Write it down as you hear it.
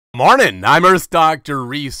Morning, I'm Earth Dr.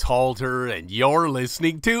 Reese Halter, and you're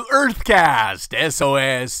listening to Earthcast,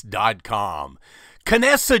 SOS.com.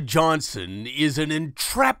 Kinessa Johnson is an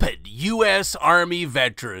intrepid U.S. Army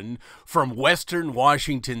veteran from Western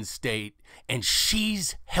Washington State, and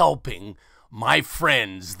she's helping my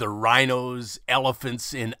friends, the rhinos,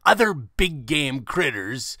 elephants, and other big game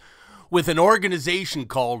critters with an organization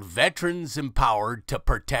called Veterans Empowered to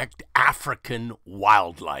Protect African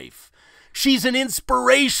Wildlife. She's an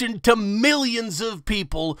inspiration to millions of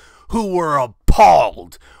people who were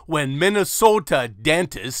appalled when Minnesota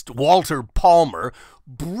dentist Walter Palmer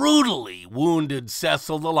brutally wounded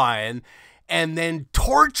Cecil the lion and then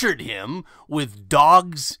tortured him with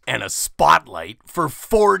dogs and a spotlight for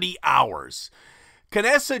 40 hours.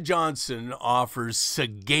 Kinessa Johnson offers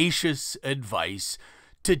sagacious advice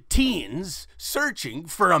to teens searching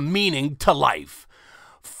for a meaning to life.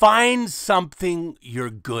 Find something you're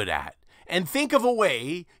good at, and think of a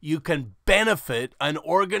way you can benefit an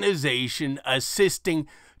organization assisting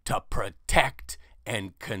to protect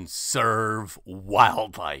and conserve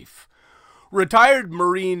wildlife. Retired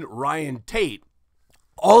Marine Ryan Tate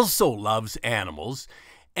also loves animals,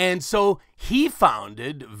 and so he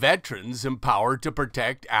founded Veterans Empowered to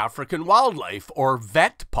Protect African Wildlife, or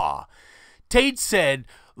VetPaw. Tate said,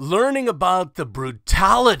 learning about the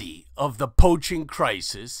brutality of the poaching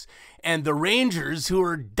crisis and the rangers who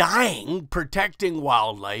are dying protecting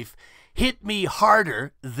wildlife hit me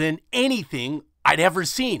harder than anything I'd ever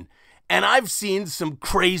seen. And I've seen some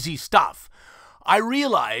crazy stuff. I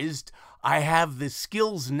realized I have the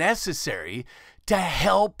skills necessary to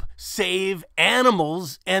help save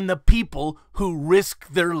animals and the people who risk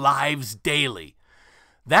their lives daily.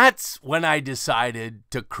 That's when I decided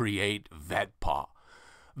to create VetPaw.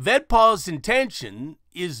 VetPaw's intention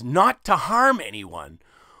is not to harm anyone.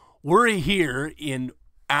 We're here in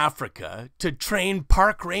Africa to train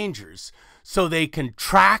park rangers so they can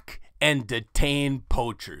track and detain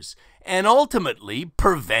poachers and ultimately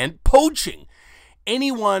prevent poaching.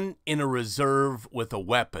 Anyone in a reserve with a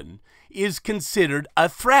weapon is considered a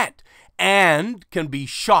threat and can be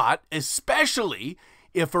shot, especially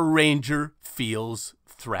if a ranger feels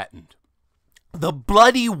threatened. The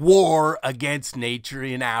bloody war against nature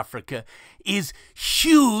in Africa is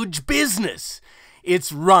huge business.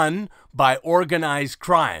 It's run by organized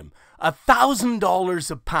crime.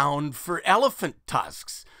 $1,000 a pound for elephant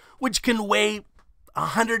tusks, which can weigh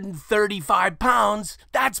 135 pounds.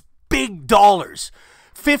 That's big dollars.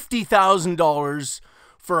 $50,000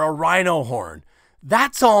 for a rhino horn.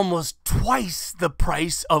 That's almost twice the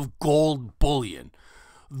price of gold bullion.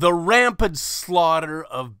 The rampant slaughter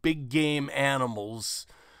of big game animals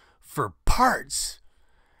for parts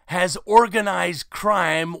has organized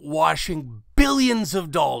crime washing billions of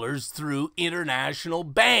dollars through international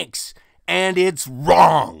banks, and it's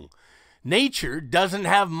wrong. Nature doesn't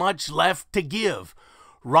have much left to give.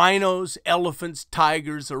 Rhinos, elephants,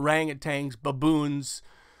 tigers, orangutans, baboons,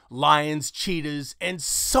 lions, cheetahs, and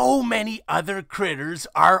so many other critters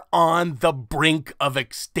are on the brink of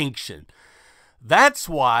extinction. That's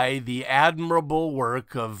why the admirable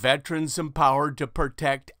work of Veterans Empowered to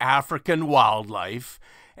Protect African Wildlife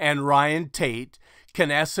and Ryan Tate,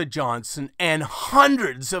 Kinessa Johnson, and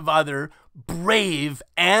hundreds of other brave,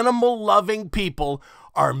 animal-loving people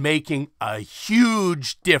are making a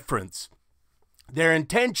huge difference. Their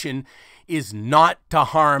intention is not to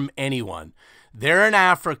harm anyone. They're in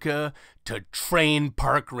Africa to train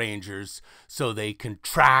park rangers so they can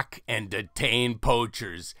track and detain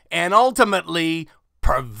poachers and ultimately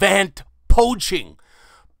prevent poaching.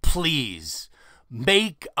 Please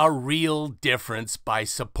make a real difference by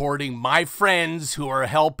supporting my friends who are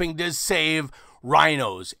helping to save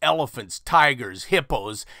rhinos, elephants, tigers,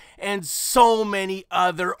 hippos, and so many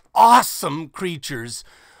other awesome creatures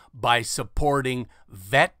by supporting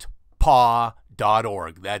VetPaw.org.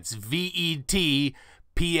 That's VetPaw.org.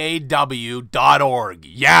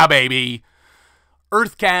 Yeah, baby.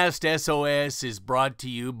 Earthcast SOS is brought to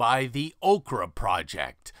you by the Okra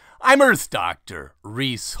Project. I'm Earth Dr.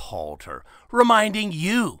 Reese Halter, reminding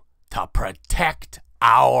you to protect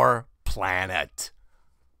our planet.